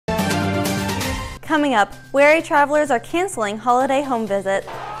Coming up, wary travelers are canceling holiday home visits.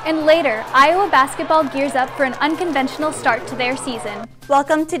 And later, Iowa basketball gears up for an unconventional start to their season.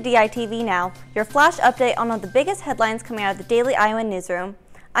 Welcome to DITV Now, your flash update on one of the biggest headlines coming out of the Daily Iowa newsroom.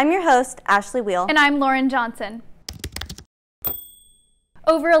 I'm your host, Ashley Wheel. And I'm Lauren Johnson.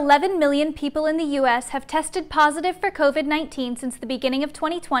 Over 11 million people in the U.S. have tested positive for COVID-19 since the beginning of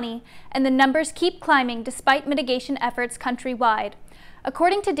 2020, and the numbers keep climbing despite mitigation efforts countrywide.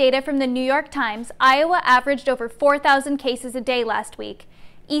 According to data from the New York Times, Iowa averaged over 4,000 cases a day last week.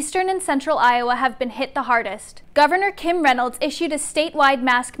 Eastern and central Iowa have been hit the hardest. Governor Kim Reynolds issued a statewide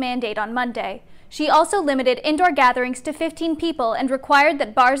mask mandate on Monday. She also limited indoor gatherings to 15 people and required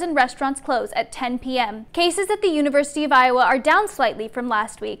that bars and restaurants close at 10 p.m. Cases at the University of Iowa are down slightly from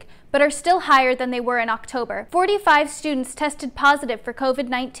last week, but are still higher than they were in October. 45 students tested positive for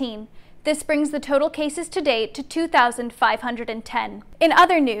COVID-19. This brings the total cases to date to 2,510. In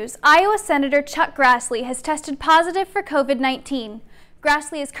other news, Iowa Senator Chuck Grassley has tested positive for COVID-19.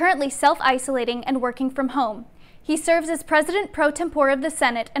 Grassley is currently self-isolating and working from home. He serves as President pro tempore of the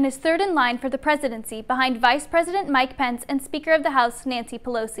Senate and is third in line for the presidency behind Vice President Mike Pence and Speaker of the House Nancy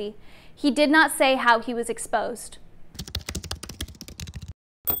Pelosi. He did not say how he was exposed.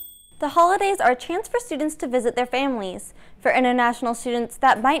 The holidays are a chance for students to visit their families. For international students,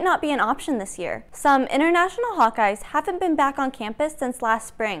 that might not be an option this year. Some international Hawkeyes haven't been back on campus since last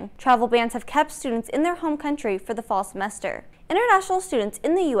spring. Travel bans have kept students in their home country for the fall semester. International students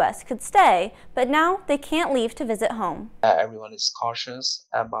in the U.S. could stay, but now they can't leave to visit home. Everyone is cautious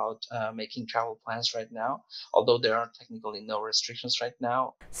about making travel plans right now, although there are technically no restrictions right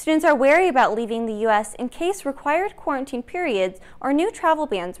now. Students are wary about leaving the U.S. in case required quarantine periods or new travel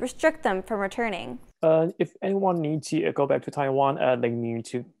bans restrict them from returning. If anyone needs to go back to Taiwan, they need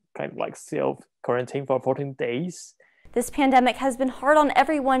to kind of like self-quarantine for 14 days. This pandemic has been hard on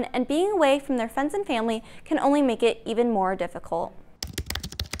everyone, and being away from their friends and family can only make it even more difficult.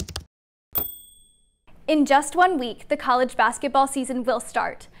 In just 1 week, the college basketball season will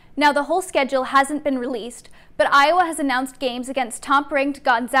start. Now, the whole schedule hasn't been released, but Iowa has announced games against top-ranked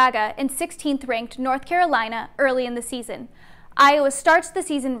Gonzaga and 16th-ranked North Carolina early in the season. Iowa starts the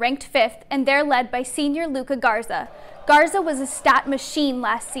season ranked 5th, and they're led by senior Luka Garza. Garza was a stat machine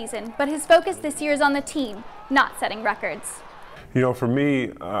last season, but his focus this year is on the team, not setting records. You know, for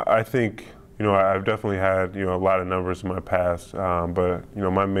me, I think, I've definitely had, a lot of numbers in my past, but,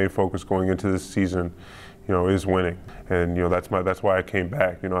 my main focus going into this season, is winning. And, that's why I came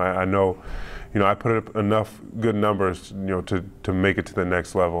back. I know, I put up enough good numbers, to make it to the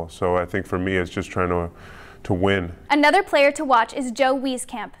next level. So I think for me, it's just trying to win. Another player to watch is Joe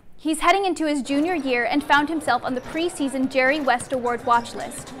Wieskamp. He's heading into his junior year and found himself on the preseason Jerry West Award watch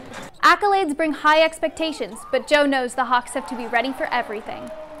list. Accolades bring high expectations, but Joe knows the Hawks have to be ready for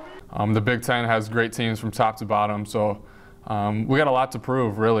everything. The Big Ten has great teams from top to bottom, so we got a lot to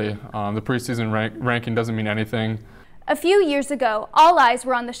prove, really. The preseason ranking doesn't mean anything. A few years ago, all eyes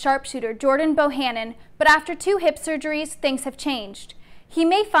were on the sharpshooter Jordan Bohannon, but after 2 hip surgeries, things have changed. He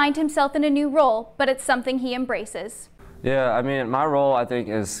may find himself in a new role, but it's something he embraces. Yeah, I mean, my role, I think,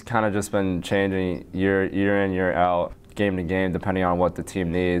 has kind of just been changing year in, year out, game to game, depending on what the team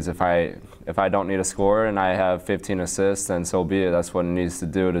needs. If I don't need a score and I have 15 assists, then so be it. That's what it needs to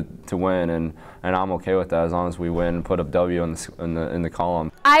do to win, and I'm okay with that as long as we win and put a W in the column.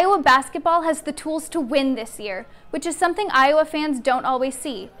 Iowa basketball has the tools to win this year, which is something Iowa fans don't always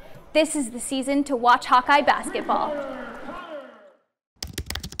see. This is the season to watch Hawkeye basketball.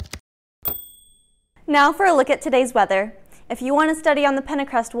 Now for a look at today's weather. If you want to study on the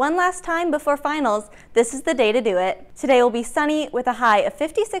Pentecrest one last time before finals, this is the day to do it. Today will be sunny with a high of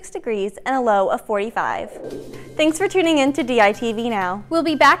 56 degrees and a low of 45. Thanks for tuning in to DITV Now. We'll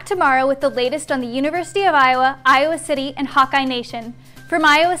be back tomorrow with the latest on the University of Iowa, Iowa City, and Hawkeye Nation. From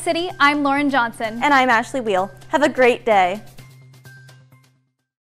Iowa City, I'm Lauren Johnson. And I'm Ashley Wheel. Have a great day.